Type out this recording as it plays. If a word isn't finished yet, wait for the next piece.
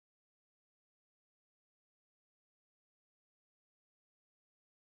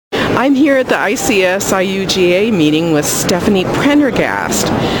I'm here at the ICS IUGA meeting with Stephanie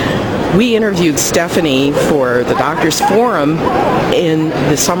Prendergast. We interviewed Stephanie for the Doctors Forum in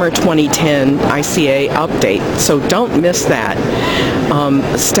the summer 2010 ICA update, so don't miss that.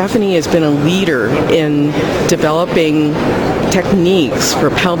 Stephanie has been a leader in developing techniques for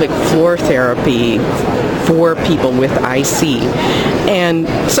pelvic floor therapy for people with IC. And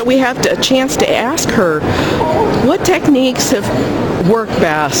so we have a chance to ask her what techniques have worked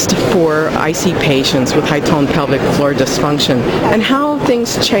best for IC patients with high-tone pelvic floor dysfunction and how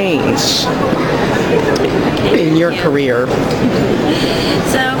things changed in your career.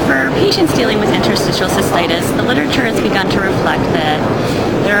 So for patients dealing with interstitial cystitis, the literature has begun to reflect that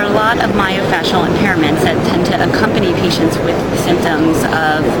there are a lot of myofascial impairments that tend to accompany patients with symptoms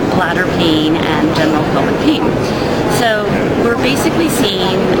of bladder pain and general pelvic pain. So we're basically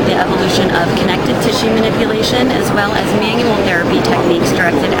seeing the evolution of connective tissue manipulation as well as manual therapy techniques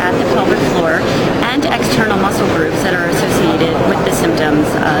directed at the pelvic floor and external muscle groups that are associated with the symptoms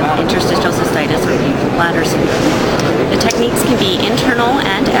of interstitial cystitis or painful bladder syndrome. The techniques can be internal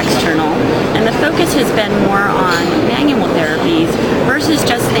and external, and the focus has been more on manual therapies versus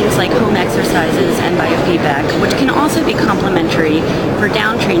just things like home exercises and biofeedback, which can also be complementary for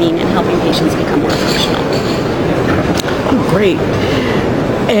down training and helping patients become more functional. Oh, great.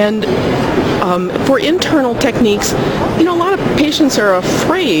 And for internal techniques, a lot of patients are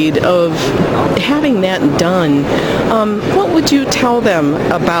afraid of having that done. What would you tell them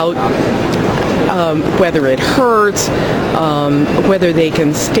about whether it hurts, whether they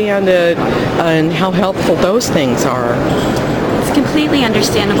can stand it, and how helpful those things are? It's completely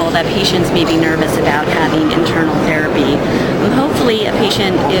understandable that patients may be nervous about having internal therapy. Hopefully a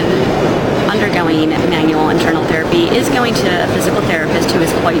patient undergoing manual internal therapy is going to a physical therapist who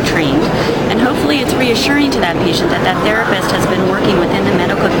is quite trained, and hopefully it's reassuring to that patient that that therapist has been working within the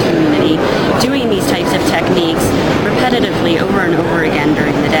medical community doing these types of techniques repetitively over and over again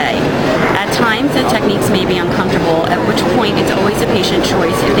during the day. At times the techniques may be uncomfortable, at which point it's always a patient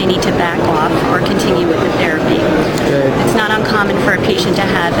choice if they need to back off or continue with the therapy. Good. It's not uncommon for a patient to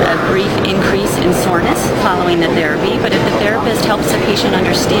have a brief increase in soreness following the therapy, but if the therapist helps the patient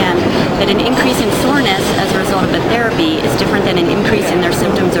understand that an increase in soreness as a result of a therapy is different than an increase in their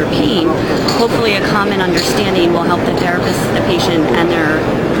symptoms or pain, hopefully a common understanding will help the therapist, the patient, and their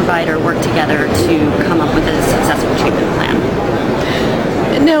provider work together to come up with a successful treatment plan.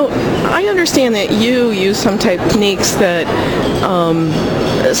 Now, I understand that you use some techniques that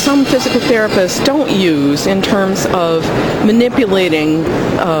some physical therapists don't use in terms of manipulating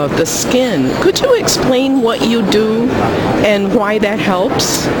the skin. Could you explain what you do and why that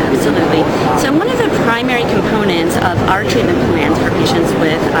helps? Absolutely. So one of the primary components of our treatment plans for patients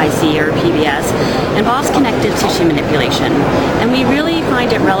with IC or PBS involves connective tissue manipulation. And we really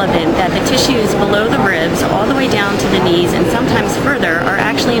find it relevant that the tissues below the ribs all the way down to the knees and sometimes further are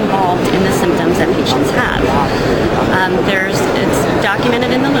actually involved in the symptoms that patients have. It's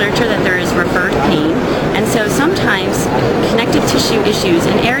documented in the literature that there is referred pain, and so sometimes connective tissue issues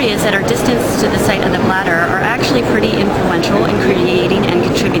in areas that are distanced to the site of the bladder are actually pretty influential in creating and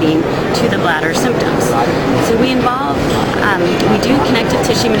contributing to the bladder symptoms. So we do connective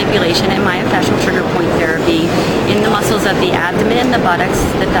tissue manipulation and myofascial trigger point therapy in the muscles of the abdomen, the buttocks,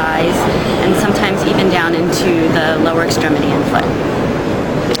 the thighs, and sometimes even down into the lower extremity and foot.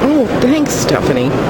 Oh, thanks, Stephanie.